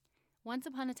Once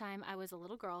upon a time, I was a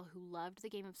little girl who loved the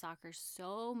game of soccer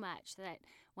so much that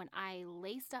when I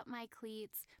laced up my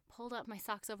cleats, pulled up my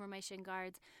socks over my shin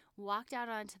guards, walked out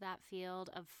onto that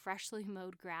field of freshly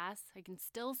mowed grass, I can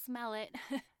still smell it,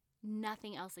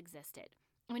 nothing else existed.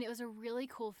 I mean, it was a really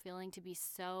cool feeling to be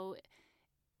so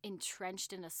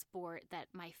entrenched in a sport that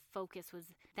my focus was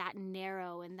that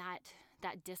narrow and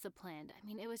that disciplined. I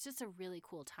mean, it was just a really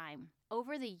cool time.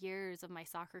 Over the years of my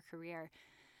soccer career,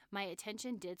 my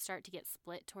attention did start to get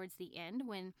split towards the end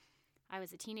when I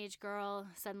was a teenage girl,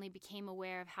 suddenly became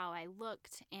aware of how I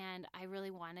looked, and I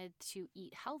really wanted to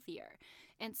eat healthier.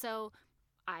 And so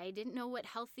I didn't know what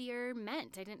healthier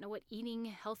meant. I didn't know what eating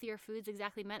healthier foods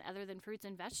exactly meant other than fruits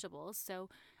and vegetables. So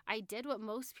I did what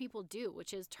most people do,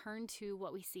 which is turn to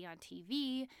what we see on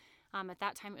TV. At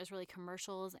that time, it was really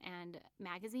commercials and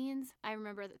magazines. I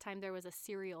remember at the time there was a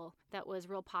cereal that was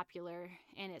real popular,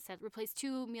 and it said, replace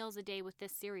 2 meals a day with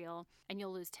this cereal, and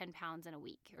you'll lose 10 pounds in a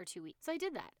week or 2 weeks. So I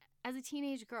did that as a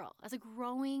teenage girl, as a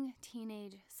growing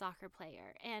teenage soccer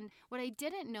player. And what I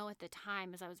didn't know at the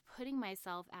time is I was putting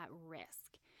myself at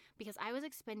risk because I was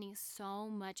expending so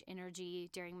much energy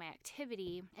during my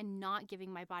activity and not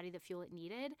giving my body the fuel it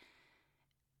needed.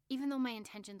 Even though my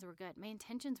intentions were good, my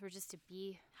intentions were just to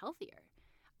be healthier.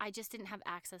 I just didn't have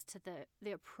access to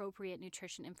the appropriate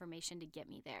nutrition information to get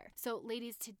me there. So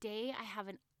ladies, today I have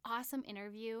an awesome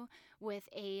interview with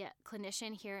a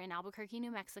clinician here in Albuquerque,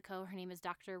 New Mexico. Her name is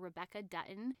Dr. Rebecca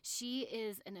Dutton. She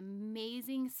is an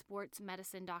amazing sports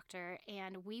medicine doctor,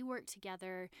 and we work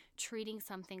together treating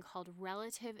something called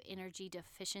relative energy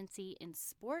deficiency in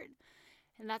sport.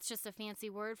 And that's just a fancy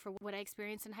word for what I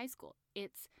experienced in high school.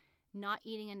 It's not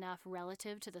eating enough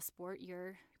relative to the sport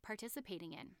you're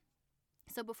participating in.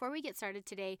 So before we get started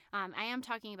today, I am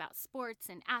talking about sports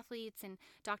and athletes, and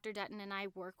Dr. Dutton and I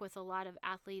work with a lot of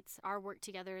athletes. Our work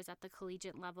together is at the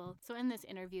collegiate level. So in this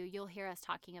interview, you'll hear us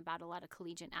talking about a lot of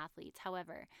collegiate athletes.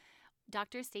 However,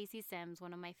 Dr. Stacy Sims,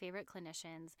 one of my favorite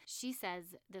clinicians, she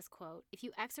says this quote, "If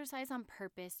you exercise on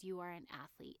purpose, you are an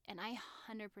athlete." And I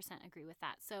 100% agree with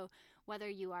that. So whether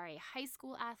you are a high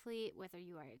school athlete, whether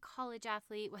you are a college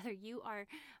athlete, whether you are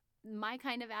my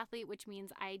kind of athlete, which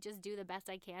means I just do the best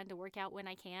I can to work out when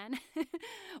I can.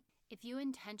 If you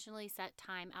intentionally set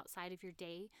time outside of your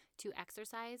day to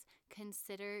exercise,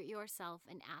 consider yourself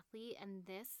an athlete. And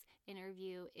this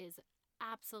interview is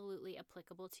absolutely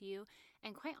applicable to you,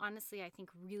 and quite honestly, I think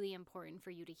really important for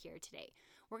you to hear today.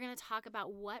 We're going to talk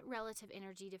about what relative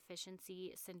energy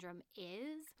deficiency syndrome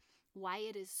is, why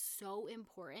it is so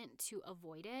important to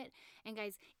avoid it, and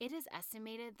guys, it is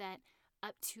estimated that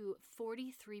up to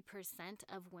 43%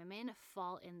 of women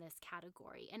fall in this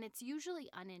category, and it's usually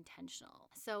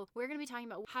unintentional. So we're going to be talking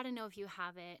about how to know if you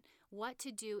have it, what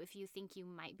to do if you think you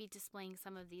might be displaying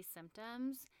some of these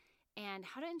symptoms, and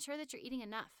how to ensure that you're eating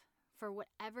enough for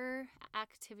whatever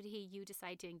activity you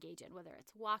decide to engage in, whether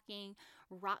it's walking,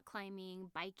 rock climbing,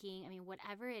 biking,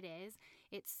 whatever it is,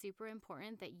 it's super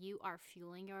important that you are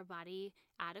fueling your body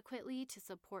adequately to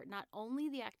support not only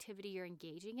the activity you're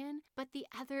engaging in, but the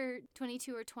other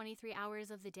 22 or 23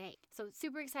 hours of the day. So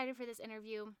super excited for this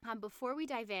interview. Before we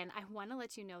dive in, I want to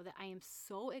let you know that I am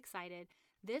so excited.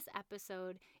 This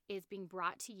episode is being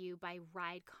brought to you by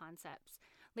Ride Concepts.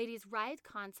 Ladies, Ride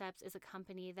Concepts is a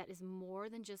company that is more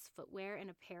than just footwear and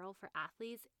apparel for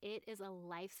athletes. It is a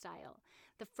lifestyle.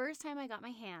 The first time I got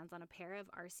my hands on a pair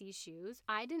of RC shoes,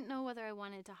 I didn't know whether I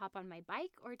wanted to hop on my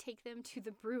bike or take them to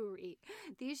the brewery.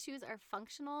 These shoes are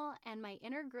functional, and my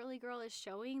inner girly girl is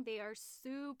showing. They are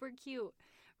super cute.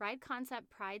 Ride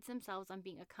Concept prides themselves on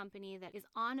being a company that is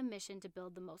on a mission to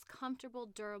build the most comfortable,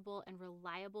 durable, and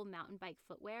reliable mountain bike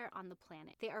footwear on the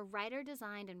planet. They are rider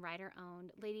designed and rider owned.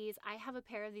 Ladies, I have a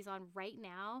pair of these on right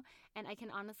now, and I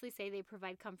can honestly say they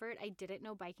provide comfort I didn't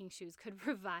know biking shoes could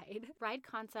provide. Ride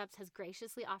Concepts has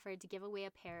graciously offered to give away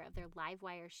a pair of their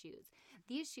Livewire shoes.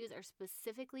 These shoes are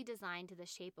specifically designed to the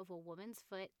shape of a woman's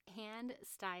foot and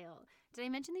style. Did I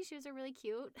mention these shoes are really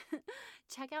cute?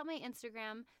 Check out my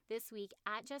Instagram this week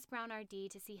at JessBrownRD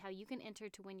to see how you can enter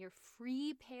to win your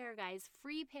free pair, guys,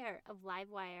 free pair of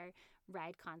Livewire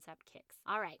Ride Concept kicks.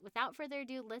 All right, without further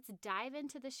ado, let's dive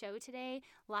into the show today.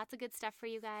 Lots of good stuff for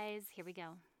you guys. Here we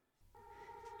go.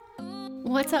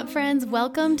 What's up, friends?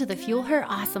 Welcome to the Fuel Her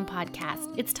Awesome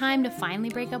podcast. It's time to finally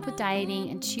break up with dieting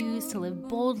and choose to live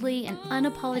boldly and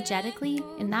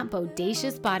unapologetically in that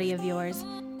bodacious body of yours.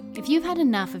 If you've had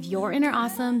enough of your inner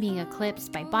awesome being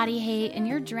eclipsed by body hate and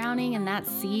you're drowning in that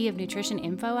sea of nutrition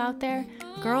info out there,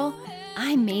 girl,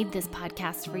 I made this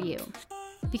podcast for you.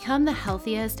 Become the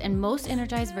healthiest and most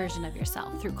energized version of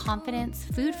yourself through confidence,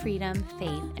 food freedom,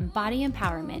 faith, and body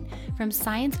empowerment from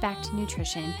science-backed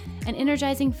nutrition and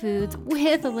energizing foods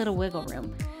with a little wiggle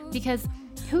room. Because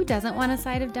who doesn't want a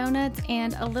side of donuts,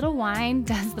 and a little wine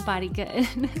does the body good.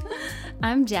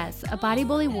 I'm Jess, a Body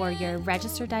Bully warrior,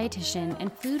 registered dietitian,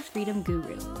 and food freedom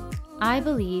guru. I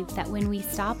believe that when we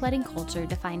stop letting culture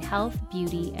define health,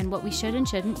 beauty, and what we should and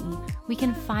shouldn't eat, we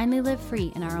can finally live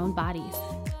free in our own bodies.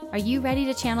 Are you ready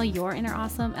to channel your inner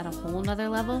awesome at a whole nother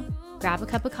level? Grab a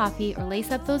cup of coffee or lace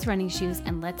up those running shoes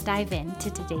and let's dive into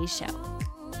today's show.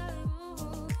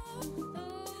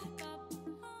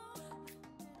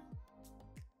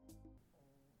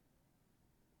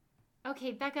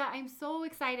 Okay, Becca, I'm so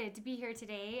excited to be here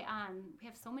today. We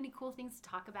have so many cool things to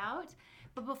talk about.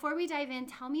 But before we dive in,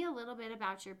 tell me a little bit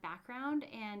about your background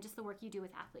and just the work you do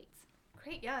with athletes.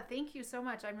 Great. Yeah, thank you so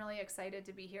much. I'm really excited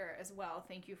to be here as well.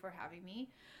 Thank you for having me.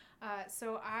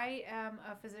 So I am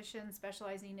a physician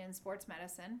specializing in sports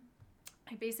medicine.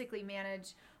 I basically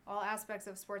manage all aspects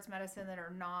of sports medicine that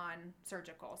are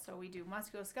non-surgical. So we do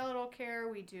musculoskeletal care.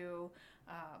 We do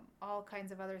all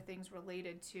kinds of other things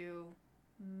related to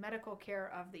medical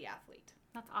care of the athlete.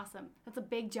 That's awesome. That's a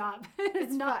big job. It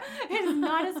is not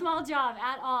a small job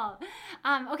at all.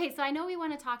 Okay, so I know we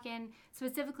want to talk in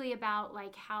specifically about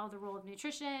like how the role of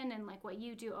nutrition and like what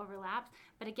you do overlaps.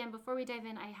 But again, before we dive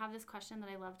in, I have this question that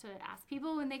I love to ask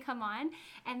people when they come on,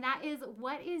 and that is,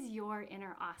 what is your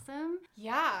inner awesome?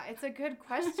 Yeah, it's a good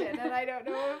question, and I don't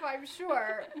know if I'm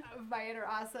sure of my inner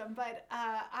awesome, but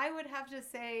I would have to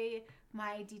say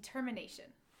my determination.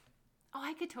 Oh,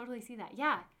 I could totally see that.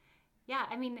 Yeah. Yeah,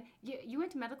 I mean, you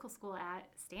went to medical school at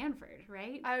Stanford,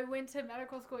 right? I went to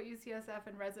medical school at UCSF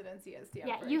and residency at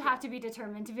Stanford. Yeah, you have to be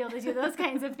determined to be able to do those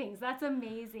kinds of things. That's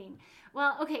amazing.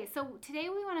 Well, okay, so today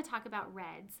we want to talk about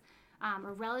RED-S,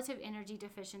 or relative energy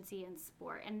deficiency in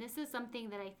sport. And this is something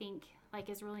that I think like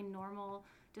is really normal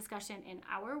discussion in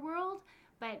our world.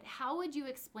 But how would you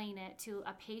explain it to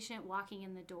a patient walking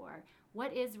in the door?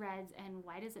 What is RED-S and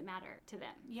why does it matter to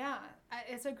them? Yeah,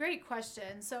 it's a great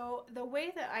question. So the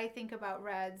way that I think about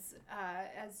RED-S,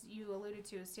 as you alluded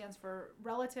to, stands for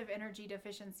Relative Energy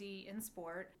Deficiency in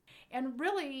Sport. And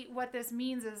really what this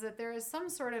means is that there is some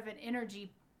sort of an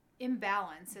energy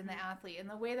imbalance in the athlete. And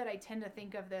the way that I tend to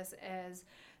think of this is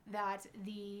that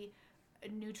the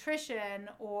nutrition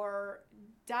or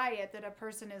diet that a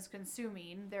person is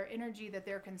consuming, their energy that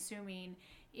they're consuming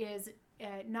is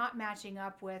not matching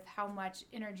up with how much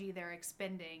energy they're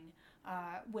expending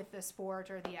with the sport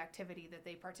or the activity that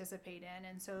they participate in.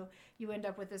 And so you end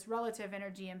up with this relative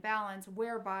energy imbalance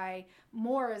whereby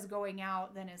more is going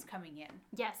out than is coming in.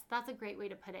 Yes, that's a great way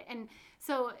to put it. And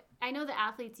so I know the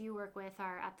athletes you work with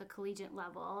are at the collegiate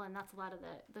level, and that's a lot of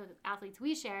the athletes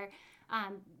we share.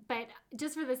 But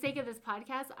just for the sake of this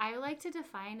podcast, I like to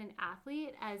define an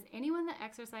athlete as anyone that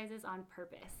exercises on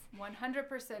purpose.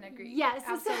 100% agree. Yes.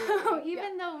 Absolutely. So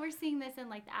even though we're seeing this in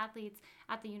like the athletes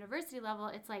at the university level,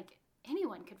 it's like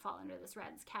anyone could fall under this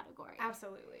RED-S category.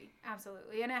 Absolutely.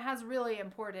 Absolutely. And it has really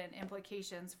important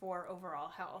implications for overall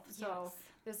health. So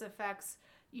this affects,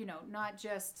 not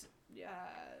just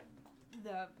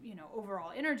the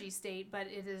overall energy state, but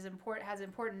it is has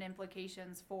important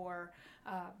implications for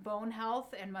bone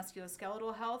health and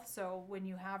musculoskeletal health. So when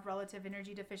you have relative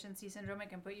energy deficiency syndrome, it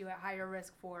can put you at higher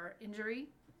risk for injury,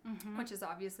 which is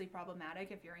obviously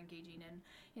problematic if you're engaging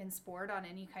in sport on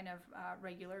any kind of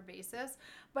regular basis.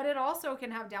 But it also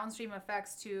can have downstream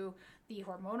effects to the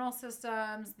hormonal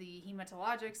systems, the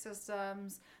hematologic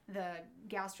systems, the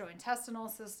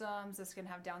gastrointestinal systems. This can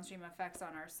have downstream effects on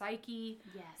our psyche.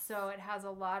 Yes. So it has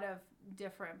a lot of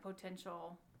different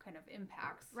potential kind of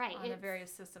impacts on the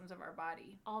various systems of our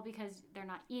body. All because they're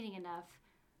not eating enough,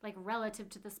 like relative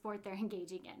to the sport they're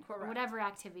engaging in. Correct. Or whatever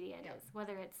activity it is,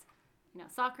 whether it's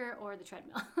soccer or the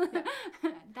treadmill.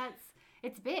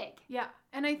 It's big. Yeah.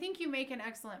 And I think you make an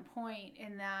excellent point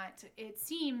in that it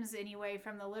seems anyway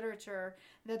from the literature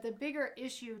that the bigger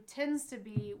issue tends to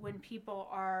be when people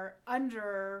are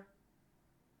under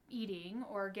eating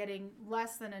or getting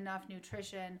less than enough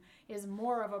nutrition is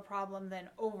more of a problem than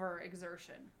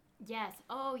overexertion. Yes.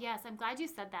 Oh, yes. I'm glad you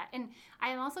said that. And I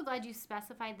am also glad you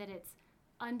specified that it's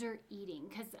under eating,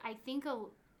 because I think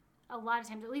a lot of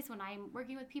times, at least when I'm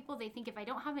working with people, they think if I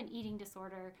don't have an eating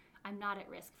disorder, I'm not at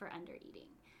risk for under eating.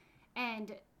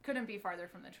 And couldn't be farther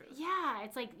from the truth. Yeah,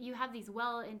 it's like you have these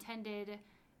well-intended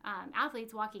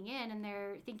athletes walking in and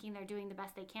they're thinking they're doing the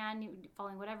best they can,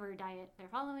 following whatever diet they're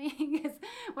following, because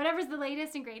whatever's the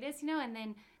latest and greatest, and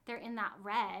then they're in that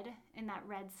RED-S.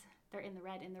 They're in the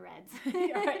RED-S.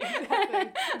 Yeah,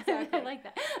 right, exactly. I like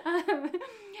that.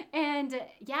 And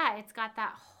yeah, it's got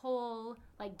that whole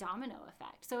like domino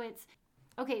effect. So it's,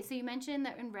 okay, so you mentioned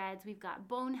that in RED-S, we've got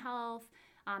bone health.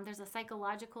 There's a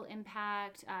psychological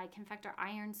impact. It can affect our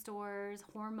iron stores,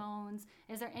 hormones.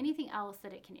 Is there anything else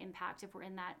that it can impact if we're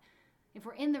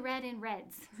in the red in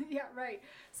RED-S? Yeah, right.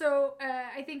 So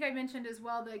I think I mentioned as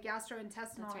well the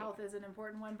gastrointestinal Right. health is an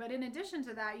important one. But in addition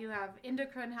to that, you have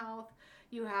endocrine health.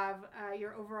 You have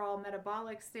your overall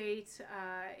metabolic state.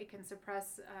 It can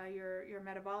suppress your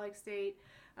metabolic state.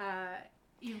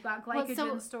 You've got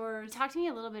glycogen stores. Talk to me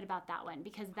a little bit about that one,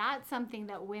 because that's something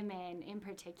that women in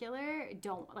particular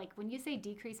don't like. When you say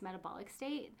decreased metabolic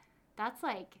state, that's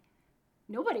like,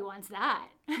 nobody wants that.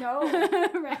 No.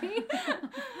 Right?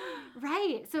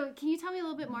 Right. So can you tell me a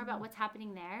little bit more about what's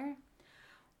happening there?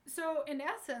 So in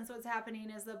essence, what's happening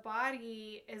is the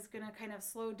body is going to kind of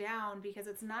slow down because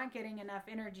it's not getting enough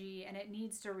energy, and it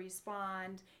needs to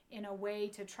respond in a way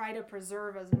to try to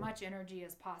preserve as much energy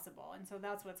as possible. And so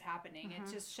that's what's happening.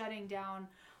 It's just shutting down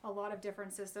a lot of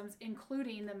different systems,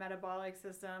 including the metabolic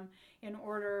system, in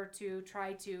order to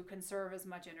try to conserve as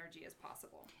much energy as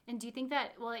possible. And do you think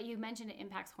that, well, you mentioned it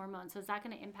impacts hormones, so is that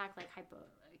going to impact like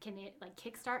can it like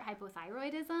kickstart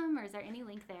hypothyroidism, or is there any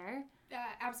link there?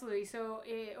 Absolutely. So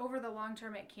over the long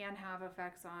term, it can have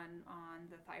effects on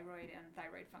the thyroid and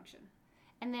thyroid function.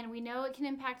 And then we know it can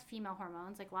impact female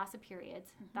hormones, like loss of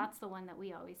periods. That's the one that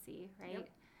we always see, right?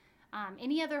 Yep.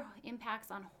 Any other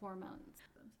impacts on hormones?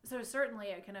 So certainly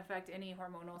it can affect any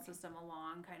hormonal system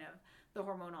along kind of the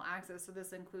hormonal axis. So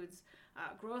this includes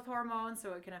growth hormones,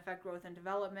 so it can affect growth and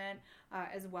development,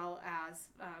 as well as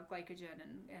glycogen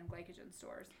and glycogen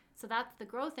stores. So that's the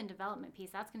growth and development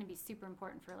piece. That's going to be super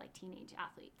important for like teenage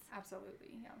athletes.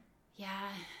 Absolutely, yeah. Yeah,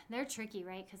 they're tricky,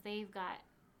 right? Because they've got,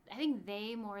 I think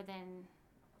they more than,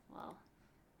 well,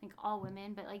 I think all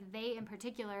women, but like they in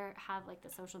particular have like the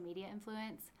social media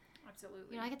influence.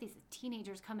 Absolutely. You know, I get these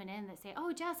teenagers coming in that say,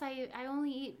 "Oh, Jess, I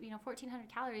only eat 1,400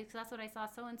 calories because that's what I saw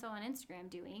so and so on Instagram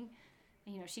doing."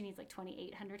 And, she needs like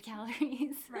 2,800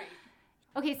 calories. Right.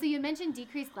 Okay, so you mentioned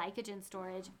decreased glycogen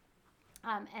storage,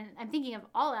 and I'm thinking of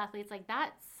all athletes, like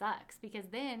that sucks, because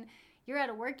then you're at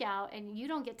a workout and you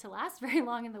don't get to last very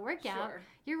long in the workout. Sure.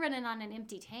 You're running on an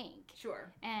empty tank.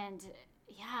 Sure. And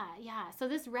yeah. So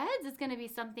this RED-S is going to be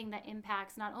something that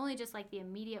impacts not only just like the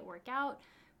immediate workout,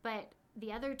 but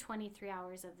the other 23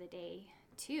 hours of the day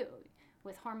too,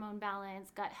 with hormone balance,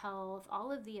 gut health,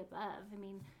 all of the above. I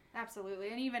mean, absolutely.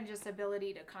 And even just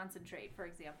ability to concentrate, for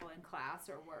example, in class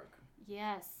or work.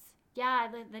 Yes. Yeah,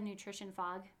 the nutrition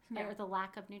fog, Yeah. or the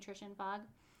lack of nutrition fog.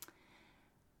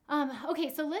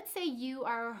 Okay, so let's say you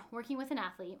are working with an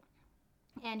athlete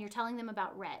and you're telling them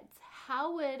about RED-S.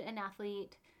 How would an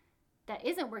athlete that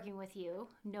isn't working with you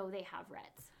know they have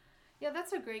RED-S? Yeah,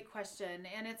 that's a great question,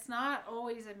 and it's not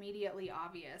always immediately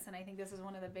obvious, and I think this is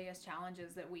one of the biggest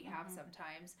challenges that we have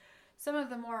sometimes. Some of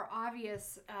the more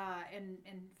obvious and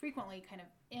frequently kind of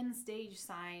end-stage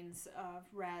signs of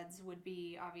RED-S would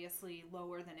be obviously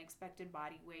lower than expected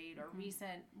body weight or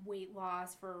recent weight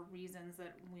loss for reasons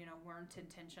that weren't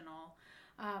intentional.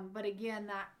 But again,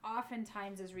 that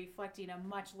oftentimes is reflecting a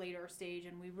much later stage,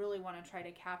 and we really want to try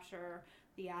to capture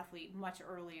the athlete much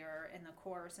earlier in the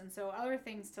course. And so other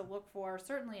things to look for,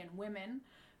 certainly in women,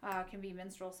 can be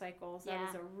menstrual cycles. That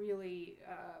is a really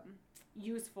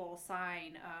useful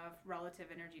sign of relative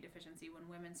energy deficiency. When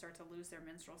women start to lose their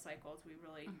menstrual cycles, we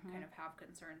really kind of have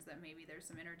concerns that maybe there's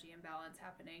some energy imbalance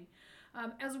happening.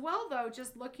 As well, though,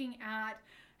 just looking at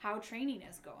how training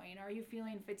is going. Are you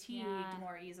feeling fatigued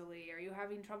more easily? Are you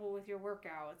having trouble with your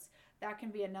workouts? That can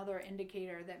be another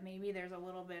indicator that maybe there's a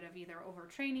little bit of either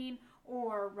overtraining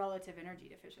or relative energy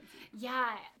deficiency. Yeah,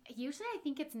 usually I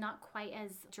think it's not quite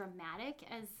as dramatic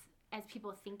as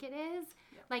people think it is.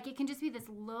 Yep. Like it can just be this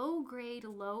low grade,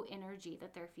 low energy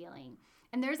that they're feeling.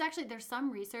 And there's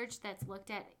some research that's looked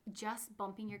at just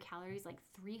bumping your calories like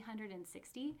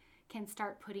 360 can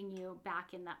start putting you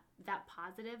back in that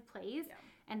positive place,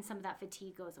 and some of that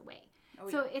fatigue goes away.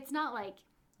 So it's not like,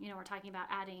 we're talking about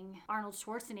adding Arnold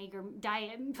Schwarzenegger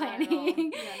diet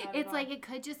planning. It's like it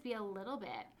could just be a little bit.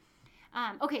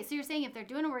 Okay, so you're saying if they're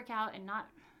doing a workout and not,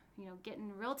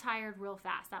 getting real tired real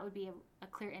fast, that would be a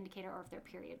clear indicator, or if their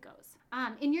period goes.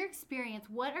 In your experience,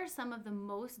 what are some of the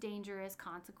most dangerous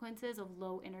consequences of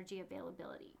low energy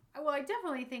availability? Well, I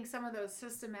definitely think some of those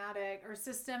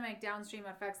systemic downstream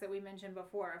effects that we mentioned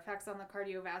before, effects on the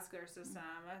cardiovascular system,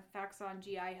 effects on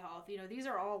GI health, these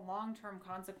are all long-term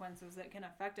consequences that can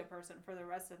affect a person for the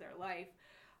rest of their life.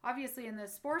 Obviously, in the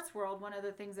sports world, one of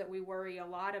the things that we worry a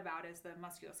lot about is the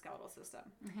musculoskeletal system.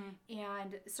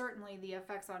 And certainly the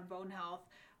effects on bone health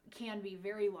can be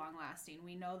very long-lasting.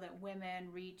 We know that women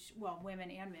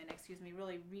and men,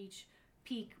 really reach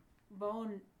peak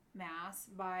bone mass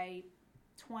by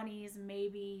 20s,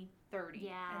 maybe 30.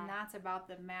 Yeah. And that's about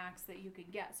the max that you can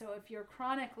get. So if you're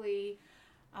chronically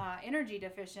energy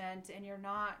deficient and you're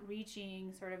not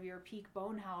reaching sort of your peak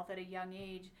bone health at a young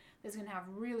age, this can have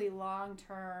really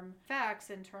long-term effects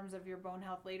in terms of your bone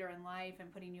health later in life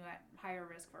and putting you at higher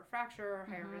risk for fracture,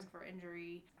 higher risk for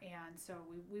injury. And so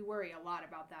we worry a lot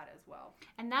about that as well.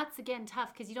 And that's, again,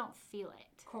 tough because you don't feel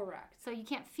it. Correct. So you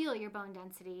can't feel your bone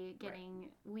density getting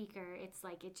weaker. It's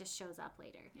like it just shows up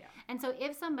later. Yeah. And so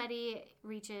if somebody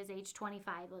reaches age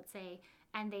 25, let's say,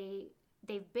 and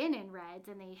they've been in RED-S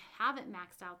and they haven't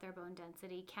maxed out their bone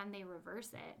density, can they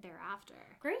reverse it thereafter?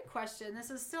 Great question. This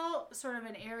is still sort of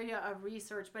an area of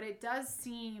research, but it does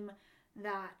seem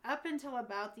that up until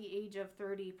about the age of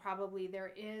 30, probably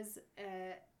there is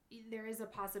a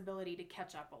possibility to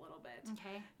catch up a little bit.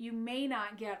 Okay. You may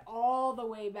not get all the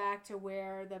way back to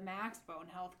where the max bone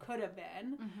health could have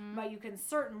been, but you can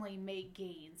certainly make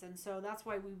gains. And so that's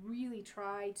why we really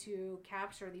try to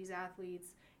capture these athletes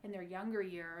in their younger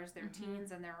years, their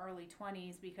teens and their early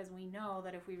 20s, because we know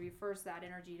that if we reverse that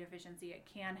energy deficiency, it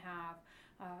can have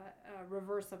a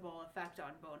reversible effect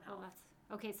on bone health. Well,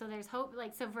 okay, so there's hope.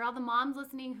 Like, so for all the moms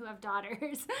listening who have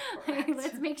daughters,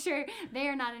 let's make sure they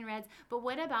are not in RED-S. But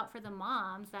what about for the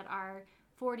moms that are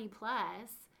 40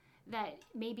 plus that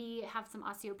maybe have some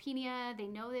osteopenia? They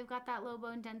know they've got that low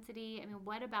bone density. I mean,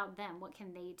 what about them? What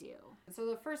can they do? So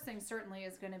the first thing certainly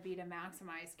is going to be to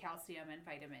maximize calcium and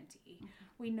vitamin D.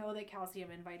 We know that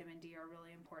calcium and vitamin D are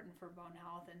really important for bone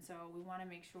health, and so we want to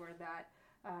make sure that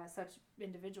such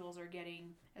individuals are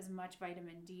getting as much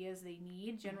vitamin D as they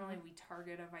need. Generally, we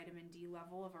target a vitamin D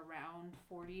level of around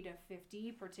 40 to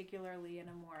 50, particularly in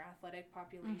a more athletic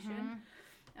population.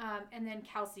 And then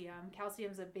calcium.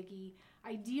 Calcium's a biggie.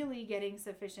 Ideally, getting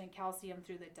sufficient calcium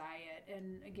through the diet.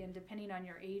 And again, depending on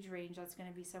your age range, that's going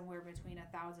to be somewhere between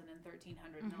 1,000 and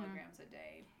 1,300 milligrams a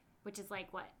day. Which is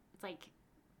like what? It's like,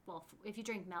 well, if you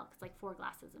drink milk, it's like 4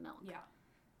 glasses of milk. Yeah.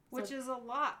 Which is a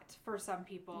lot for some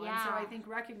people. Yeah. And so I think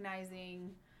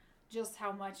recognizing just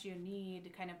how much you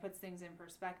need kind of puts things in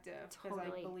perspective. Because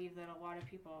I believe that a lot of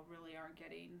people really aren't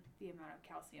getting the amount of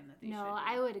calcium that they should. No,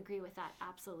 I would agree with that.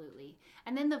 Absolutely.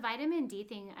 And then the vitamin D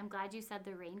thing, I'm glad you said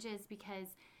the ranges because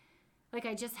like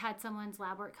I just had someone's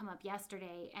lab work come up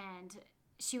yesterday and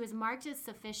she was marked as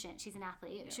sufficient. She's an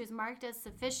athlete. Yeah. She was marked as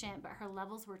sufficient, but her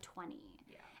levels were 20.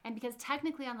 Yeah. And because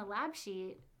technically on the lab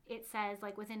sheet, it says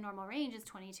like within normal range is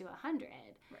 20 to 100.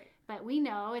 Right. But we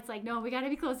know it's like, no, we got to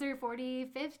be closer to 40,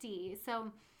 50.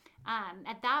 So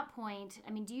at that point,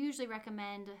 I mean, do you usually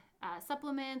recommend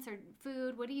supplements or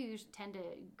food? What do you tend to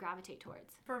gravitate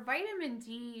towards? For vitamin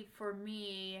D, for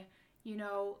me, you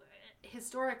know,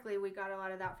 historically we got a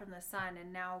lot of that from the sun,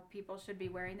 and now people should be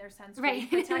wearing their sunscreen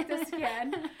to protect the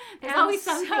skin. There's always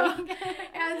something.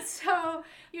 And so,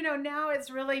 you know, now it's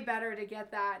really better to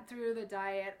get that through the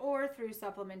diet or through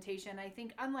supplementation. I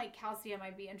think unlike calcium,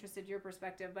 I'd be interested in your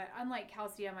perspective, but unlike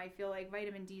calcium, I feel like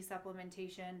vitamin D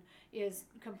supplementation is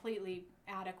completely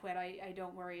adequate. I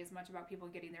don't worry as much about people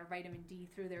getting their vitamin D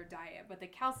through their diet, but the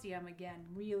calcium, again,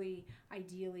 really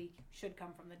ideally should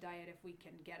come from the diet if we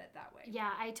can get it that way.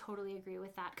 Yeah, I totally agree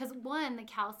with that. Because one, the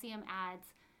calcium adds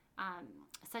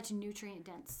such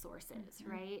nutrient-dense sources,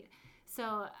 right?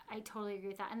 So I totally agree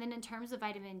with that. And then in terms of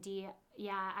vitamin D,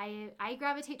 yeah, I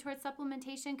gravitate towards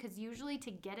supplementation because usually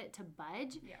to get it to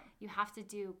budge, you have to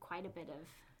do quite a bit of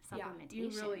supplementation. Yeah,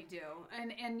 you really do.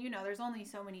 And you know, there's only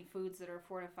so many foods that are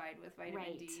fortified with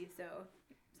vitamin D, so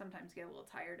sometimes get a little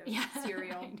tired of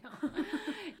cereal. I know.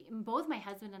 Both my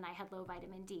husband and I had low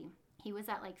vitamin D. He was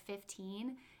at like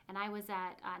 15 and I was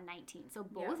at 19. So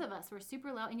both of us were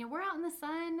super low. And you know, we're out in the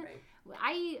sun.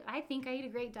 Right. I think I eat a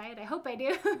great diet. I hope I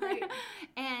do. Right.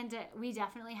 And we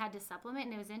definitely had to supplement.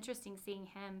 And it was interesting seeing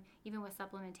him, even with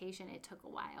supplementation, it took a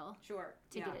while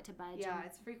to get it to budge. Yeah,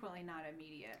 it's frequently not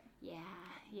immediate.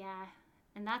 Yeah.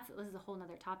 And this is a whole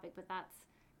nother topic, but that's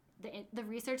the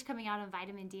research coming out on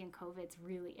vitamin D and COVID is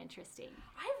really interesting.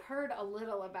 I've heard a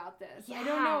little about this. Yeah. I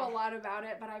don't know a lot about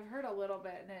it, but I've heard a little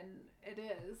bit, and it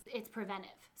is. It's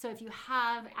preventive. So if you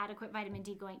have adequate vitamin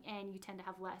D going in, you tend to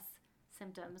have less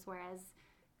symptoms, whereas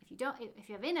if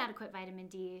you have inadequate vitamin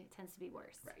D, it tends to be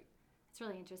worse. Right. It's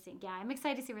really interesting. Yeah, I'm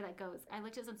excited to see where that goes. I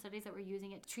looked at some studies that were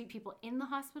using it to treat people in the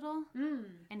hospital,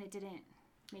 and it didn't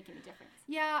make any difference.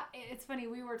 Yeah, it's funny.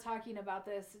 We were talking about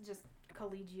this just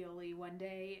collegially one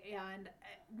day, and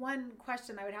one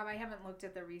question I would have, I haven't looked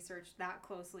at the research that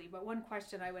closely, but one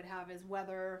question I would have is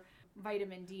whether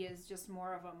vitamin D is just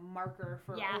more of a marker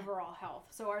for overall health.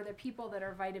 So are the people that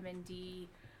are vitamin D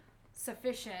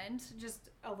sufficient, just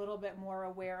a little bit more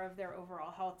aware of their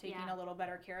overall health, taking a little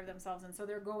better care of themselves. And so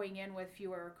they're going in with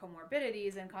fewer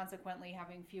comorbidities and consequently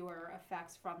having fewer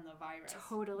effects from the virus.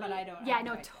 Totally. But I don't Yeah,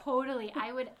 no, totally.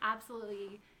 I would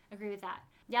absolutely agree with that.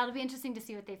 Yeah, it'll be interesting to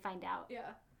see what they find out.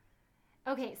 Yeah.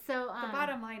 Okay, so the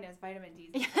bottom line is vitamin D.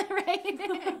 Yeah, right.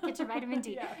 Get your vitamin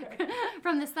D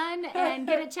from the sun and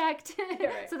get it checked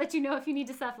so that you know if you need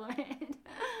to supplement.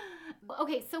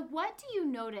 Okay, so what do you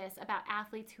notice about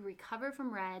athletes who recover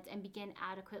from RED-S and begin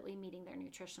adequately meeting their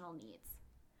nutritional needs?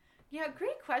 Yeah,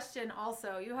 great question.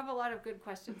 Also, you have a lot of good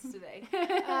questions today,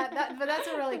 but that's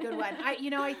a really good one.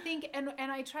 I think, and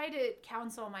I try to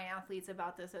counsel my athletes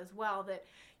about this as well, that,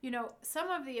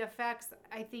 some of the effects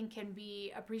I think can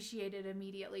be appreciated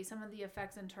immediately. Some of the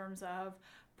effects in terms of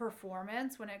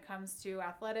performance when it comes to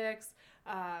athletics,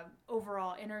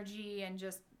 overall energy, and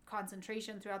just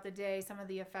concentration throughout the day, some of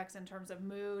the effects in terms of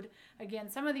mood. Again,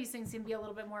 some of these things can be a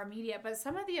little bit more immediate, but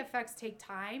some of the effects take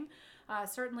time.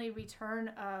 Certainly return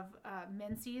of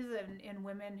menses in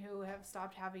women who have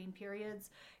stopped having periods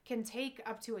can take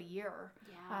up to a year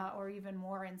or even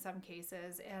more in some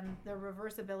cases. And the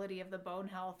reversibility of the bone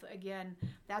health, again,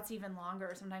 that's even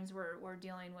longer. Sometimes we're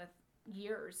dealing with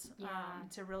years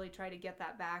to really try to get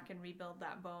that back and rebuild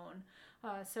that bone.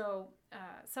 So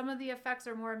some of the effects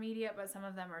are more immediate, but some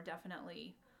of them are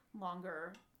definitely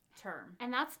longer term.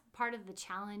 And that's part of the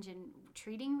challenge in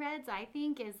treating RED-S, I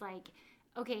think, is like,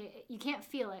 okay, you can't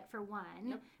feel it for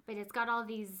one, but it's got all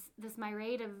this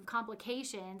myriad of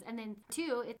complications. And then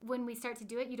two, when we start to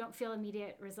do it, you don't feel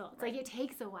immediate results. Right. Like it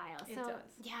takes a while. It does.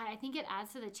 Yeah, I think it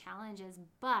adds to the challenges,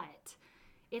 but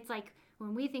it's like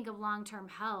when we think of long-term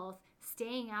health,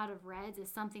 staying out of RED-S is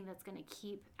something that's going to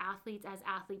keep athletes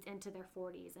into their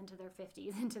 40s, into their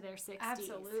 50s, into their 60s.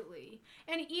 Absolutely.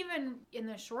 And even in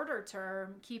the shorter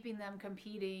term, keeping them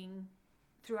competing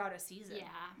throughout a season,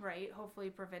 right?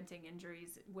 Hopefully preventing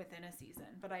injuries within a season.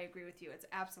 But I agree with you. It's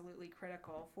absolutely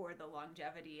critical for the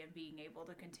longevity and being able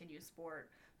to continue sport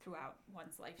throughout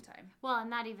one's lifetime. Well, and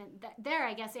not even there,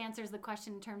 I guess, answers the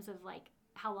question in terms of like,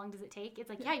 how long does it take? It's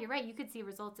like, yeah, you're right. You could see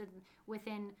results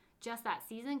within just that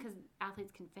season because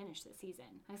athletes can finish the season.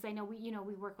 Because I know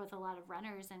we work with a lot of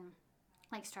runners, and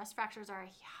like stress fractures are a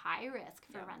high risk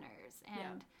for runners,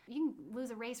 and you can lose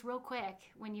a race real quick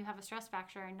when you have a stress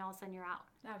fracture, and all of a sudden you're out.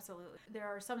 Absolutely. There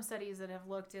are some studies that have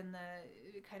looked in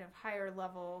the kind of higher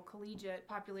level collegiate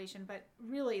population, but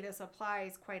really this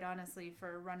applies quite honestly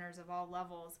for runners of all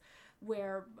levels,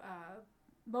 where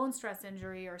bone stress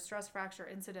injury or stress fracture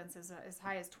incidence is as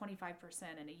high as 25%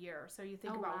 in a year. So you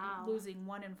think about losing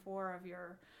 1 in 4 of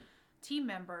your team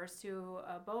members to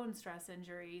a bone stress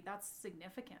injury, that's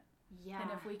significant. Yeah.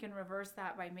 And if we can reverse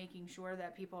that by making sure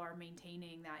that people are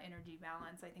maintaining that energy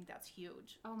balance, I think that's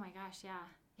huge. Oh my gosh, yeah.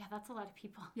 Yeah, that's a lot of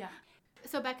people. Yeah.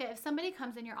 So Becca, if somebody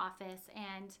comes in your office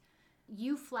and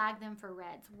you flag them for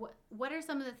RED-S, what are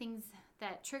some of the things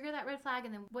that trigger that red flag,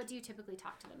 and then what do you typically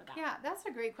talk to them about? Yeah, that's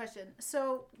a great question.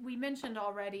 So we mentioned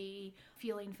already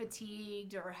feeling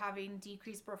fatigued or having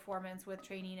decreased performance with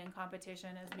training and competition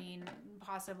as being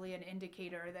possibly an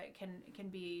indicator that can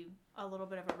be a little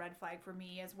bit of a red flag for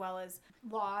me, as well as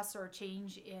loss or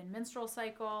change in menstrual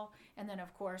cycle, and then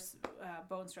of course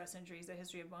bone stress injuries, a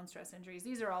history of bone stress injuries.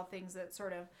 These are all things that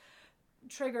sort of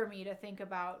trigger me to think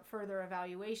about further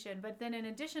evaluation. But then in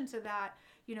addition to that,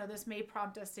 this may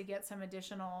prompt us to get some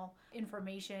additional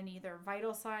information, either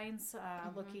vital signs,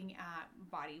 looking at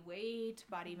body weight,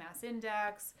 body mass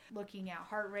index, looking at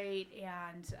heart rate,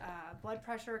 and blood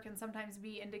pressure can sometimes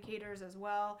be indicators as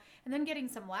well. And then getting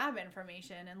some lab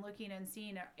information and looking and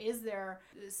seeing, is there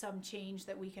some change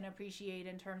that we can appreciate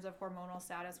in terms of hormonal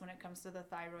status when it comes to the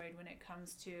thyroid, when it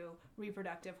comes to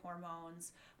reproductive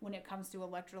hormones, when it comes to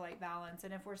electrolyte balance.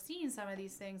 And if we're seeing some of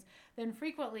these things, then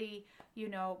frequently,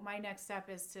 my next step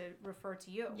is to refer to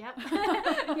you. Yep.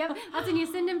 Yep. That's when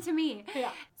you send them to me.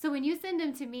 Yeah. So when you send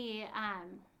them to me,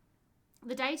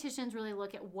 the dietitians really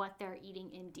look at what they're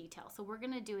eating in detail. So we're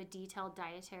going to do a detailed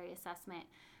dietary assessment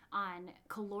on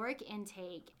caloric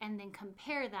intake and then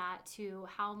compare that to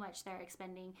how much they're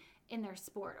expending in their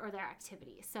sport or their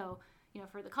activity. So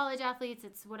for the college athletes,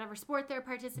 it's whatever sport they're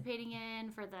participating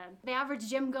in. For the average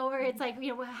gym goer, it's like,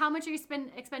 how much are you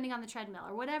expending on the treadmill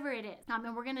or whatever it is.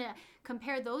 And we're going to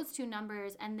compare those two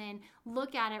numbers and then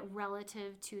look at it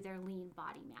relative to their lean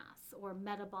body mass or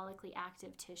metabolically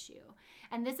active tissue.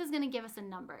 And this is going to give us a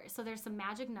number. So there's some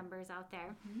magic numbers out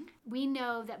there. Mm-hmm. We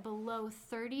know that below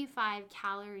 35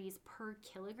 calories per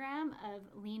kilogram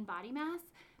of lean body mass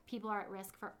people are at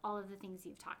risk for all of the things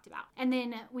you've talked about. And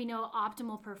then we know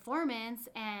optimal performance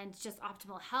and just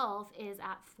optimal health is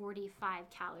at 45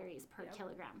 calories per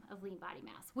kilogram of lean body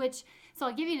mass, which, so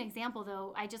I'll give you an example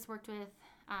though. I just worked with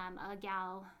a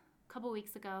gal a couple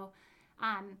weeks ago.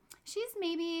 She's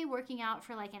maybe working out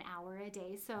for like an hour a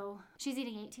day. So she's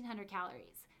eating 1,800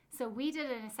 calories. So we did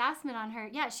an assessment on her.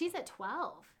 Yeah, she's at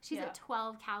 12. She's at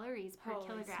 12 calories per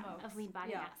kilogram of lean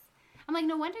body mass. I'm like,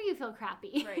 no wonder you feel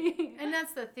crappy. Right. And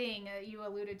that's the thing you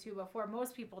alluded to before.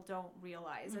 Most people don't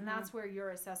realize. And that's where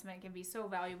your assessment can be so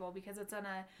valuable, because it's on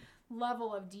a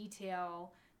level of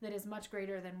detail that is much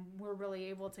greater than we're really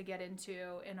able to get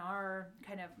into in our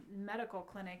kind of medical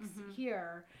clinics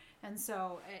here. And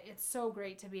so it's so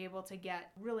great to be able to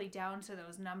get really down to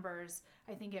those numbers.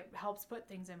 I think it helps put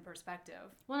things in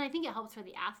perspective. Well, and I think it helps for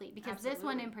the athlete, because this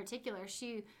one in particular,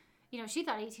 she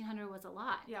thought 1,800 was a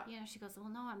lot. Yeah. She goes,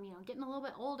 well, no, I'm, getting a little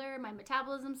bit older. My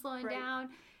metabolism's slowing down.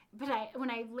 But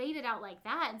when I laid it out like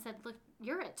that and said, look,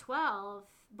 you're at 12,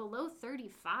 below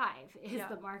 35 is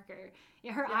the marker.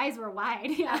 Her eyes were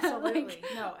wide. Absolutely. Like,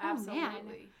 no, absolutely. Man.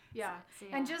 Yeah. So,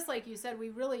 and just like you said, we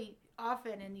really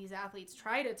often in these athletes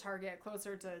try to target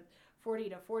closer to 40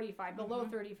 to 45, below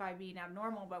 35 being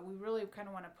abnormal, but we really kind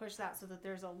of want to push that so that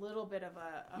there's a little bit of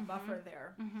a buffer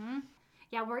there.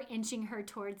 Yeah, we're inching her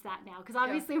towards that now, because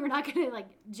obviously we're not going to like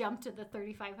jump to the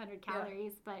 3,500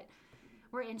 calories, but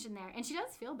we're inching there. And she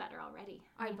does feel better already.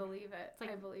 I believe it.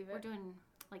 Like, I believe it. We're doing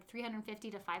like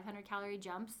 350 to 500 calorie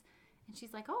jumps. And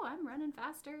she's like, oh, I'm running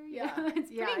faster. Yeah.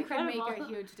 It's pretty incredible. It can make a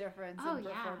huge difference in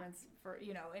performance for,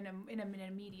 in an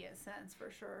immediate sense,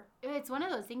 for sure. It's one of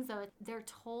those things, though. They're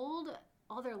told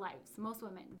all their lives, most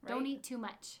women, don't eat too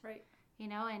much. Right.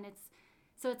 And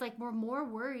it's like we're more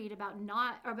worried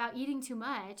about eating too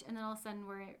much, and then all of a sudden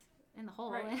we're in the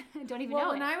hole and don't even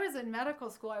know it. When I was in medical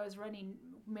school, I was running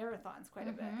marathons quite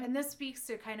a bit. And this speaks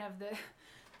to kind of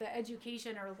the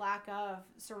education or lack of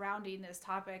surrounding this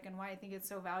topic, and why I think it's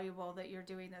so valuable that you're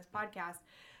doing this podcast.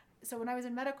 So when I was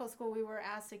in medical school, we were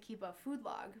asked to keep a food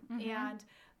log. And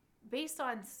based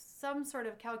on some sort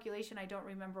of calculation, I don't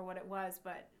remember what it was,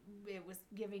 but it was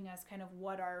giving us kind of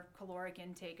what our caloric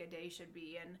intake a day should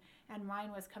be. And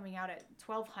mine was coming out at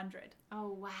 1,200. Oh,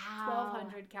 wow.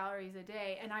 1,200 calories a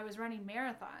day. And I was running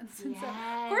marathons. And so,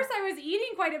 of course, I was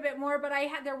eating quite a bit more, but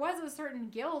there was a certain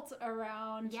guilt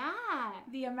around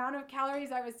the amount of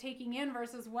calories I was taking in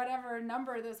versus whatever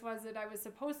number this was that I was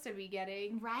supposed to be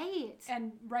getting. Right.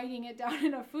 And writing it down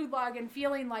in a food log and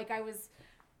feeling like I was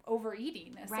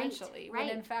overeating, essentially. Right.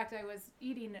 When in fact I was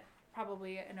eating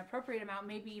probably an appropriate amount,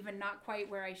 maybe even not quite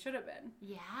where I should have been.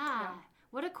 Yeah.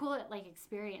 What a cool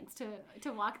experience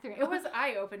to walk through. It was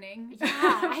eye-opening.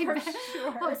 Yeah, for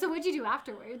sure. Oh, so what'd you do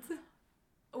afterwards?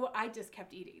 Well, I just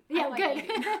kept eating. Yeah, good.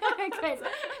 Eating. Good.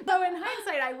 Though in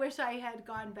hindsight, I wish I had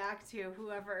gone back to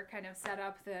whoever kind of set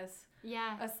up this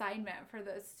assignment for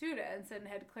the students and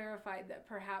had clarified that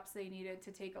perhaps they needed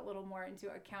to take a little more into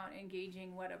account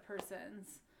engaging what a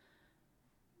person's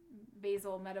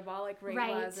basal metabolic rate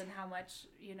was and how much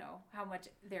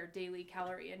their daily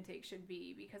calorie intake should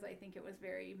be, because I think it was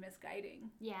very misguiding.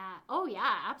 Yeah. Oh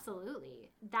yeah,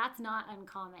 absolutely. That's not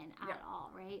uncommon at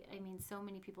all, right? I mean, so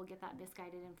many people get that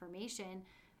misguided information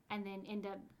and then end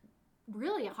up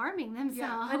really harming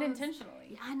themselves.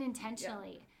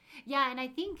 Unintentionally. Yeah, and I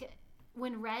think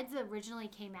when RED-S originally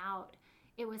came out,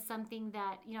 it was something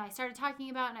that, I started talking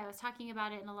about, and I was talking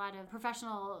about it in a lot of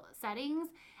professional settings.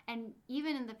 And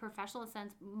even in the professional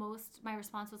sense, my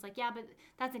response was like, yeah, but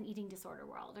that's an eating disorder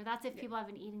world, or that's if people have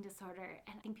an eating disorder.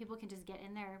 And I think people can just get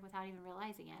in there without even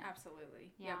realizing it.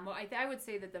 Absolutely. Yeah. Well, I would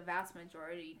say that the vast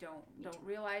majority don't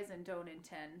realize and don't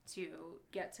intend to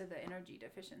get to the energy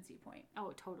deficiency point.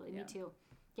 Oh, totally. Me too.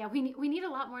 Yeah, we need a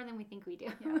lot more than we think we do.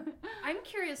 Yeah. I'm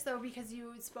curious, though, because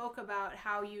you spoke about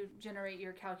how you generate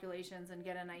your calculations and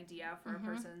get an idea for a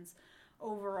person's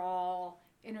overall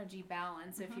energy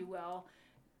balance, if you will.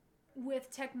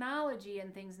 With technology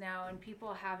and things now, and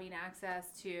people having access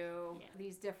to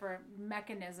these different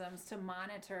mechanisms to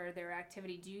monitor their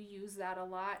activity, do you use that a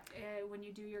lot when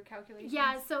you do your calculations?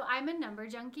 Yeah, so I'm a number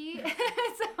junkie.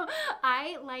 So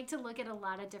I like to look at a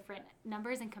lot of different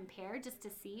numbers and compare just to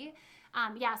see.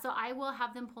 So I will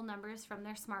have them pull numbers from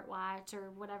their smartwatch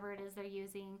or whatever it is they're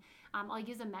using. I'll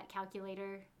use a MET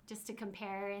calculator just to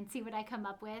compare and see what I come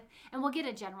up with, and we'll get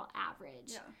a general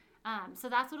average. So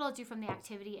that's what I'll do from the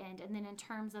activity end. And then in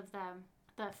terms of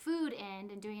the food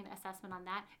end and doing an assessment on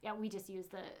that, we just use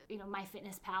the,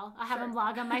 MyFitnessPal. I'll have them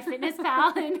log on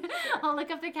MyFitnessPal and I'll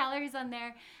look up the calories on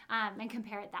there and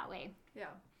compare it that way. Yeah.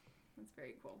 That's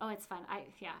very cool. Oh, it's fun.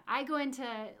 I go into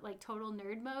like total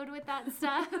nerd mode with that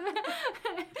stuff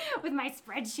with my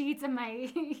spreadsheets and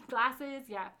my glasses.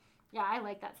 Yeah, I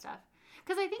like that stuff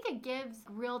because I think it gives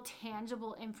real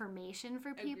tangible information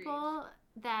for people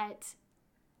that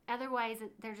otherwise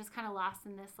they're just kind of lost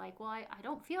in this like, well, I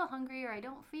don't feel hungry, or I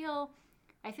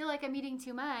feel like I'm eating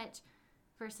too much,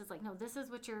 versus like, no, this is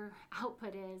what your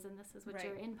output is and this is what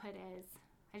your input is.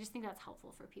 I just think that's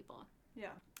helpful for people.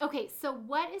 Yeah. Okay, so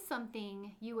what is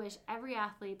something you wish every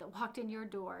athlete that walked in your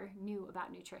door knew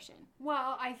about nutrition?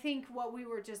 Well, I think what we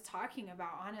were just talking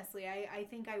about, honestly, I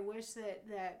think I wish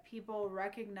that people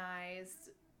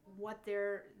recognized what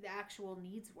the actual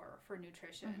needs were for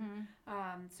nutrition.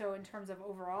 So in terms of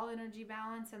overall energy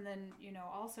balance, and then,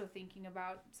 also thinking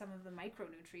about some of the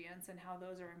micronutrients and how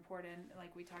those are important,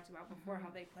 like we talked about before, how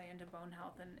they play into bone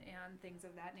health and things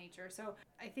of that nature. So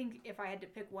I think if I had to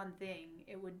pick one thing,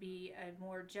 it would be a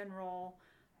more general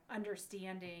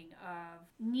understanding of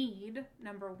need,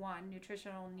 number one,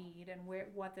 nutritional need, and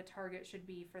what the target should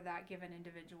be for that given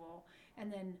individual.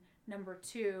 And then number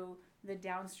two, the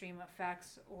downstream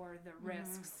effects or the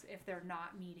risks if they're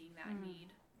not meeting that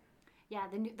need. Yeah,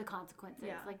 the consequences,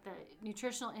 like the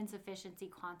nutritional insufficiency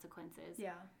consequences.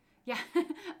 Yeah.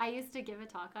 I used to give a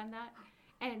talk on that.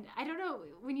 And I don't know,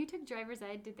 when you took driver's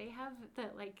ed, did they have the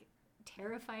like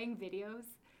terrifying videos?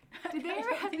 Did they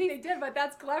ever have these? They did, but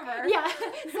that's clever. Yeah.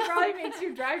 It probably makes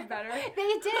you drive better.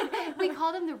 They did. We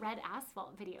called them the red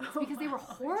asphalt videos because they were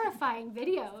horrifying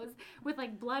videos with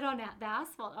like blood on the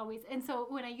asphalt always. And so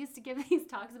when I used to give these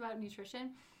talks about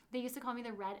nutrition, they used to call me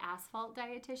the red asphalt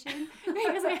dietitian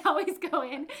because I always go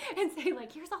in and say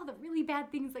like, here's all the really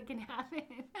bad things that can happen.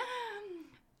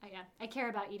 Yeah, I care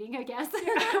about eating, I guess.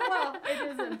 Well,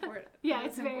 it is important. Yeah,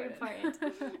 it's very important.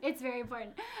 It's very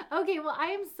important. Okay, well, I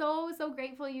am so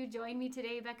grateful you joined me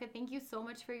today, Becca. Thank you so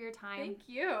much for your time. Thank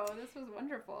you. This was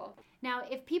wonderful. Now,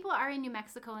 if people are in New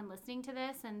Mexico and listening to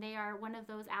this, and they are one of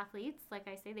those athletes, like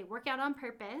I say, they work out on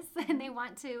purpose, and they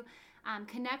want to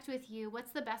connect with you,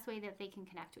 what's the best way that they can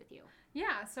connect with you?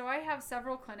 Yeah, so I have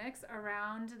several clinics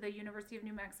around the University of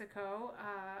New Mexico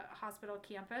hospital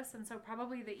campus, and so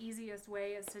probably the easiest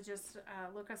way is to just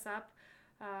look us up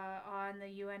on the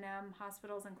UNM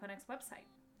Hospitals and Clinics website.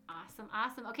 Awesome.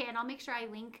 Okay, and I'll make sure I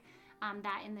link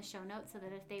that in the show notes so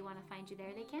that if they want to find you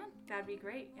there, they can. That'd be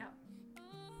great, yeah.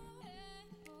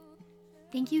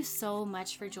 Thank you so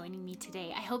much for joining me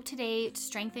today. I hope today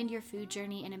strengthened your food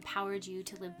journey and empowered you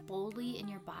to live boldly in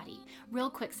your body. Real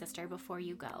quick, sister, before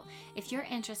you go, if you're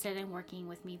interested in working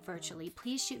with me virtually,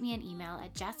 please shoot me an email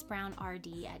at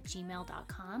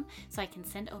jessbrownrd@gmail.com so I can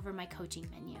send over my coaching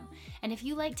menu. And if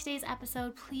you liked today's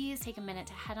episode, please take a minute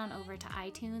to head on over to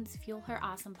iTunes, Fuel Her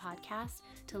Awesome Podcast,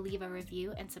 to leave a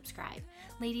review and subscribe.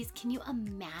 Ladies, can you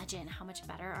imagine how much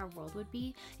better our world would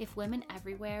be if women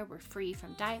everywhere were free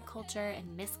from diet culture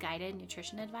and misguided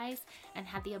nutrition advice and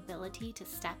had the ability to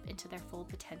step into their full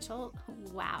potential?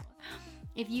 Wow.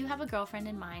 If you have a girlfriend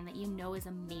in mind that you know is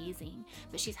amazing,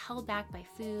 but she's held back by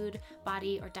food,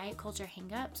 body, or diet culture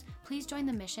hangups, please join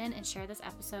the mission and share this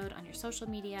episode on your social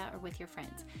media or with your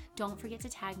friends. Don't forget to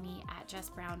tag me at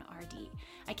JessBrownRD.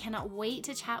 I cannot wait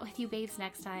to chat with you babes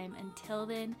next time. Until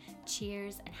then,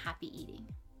 cheers and happy eating.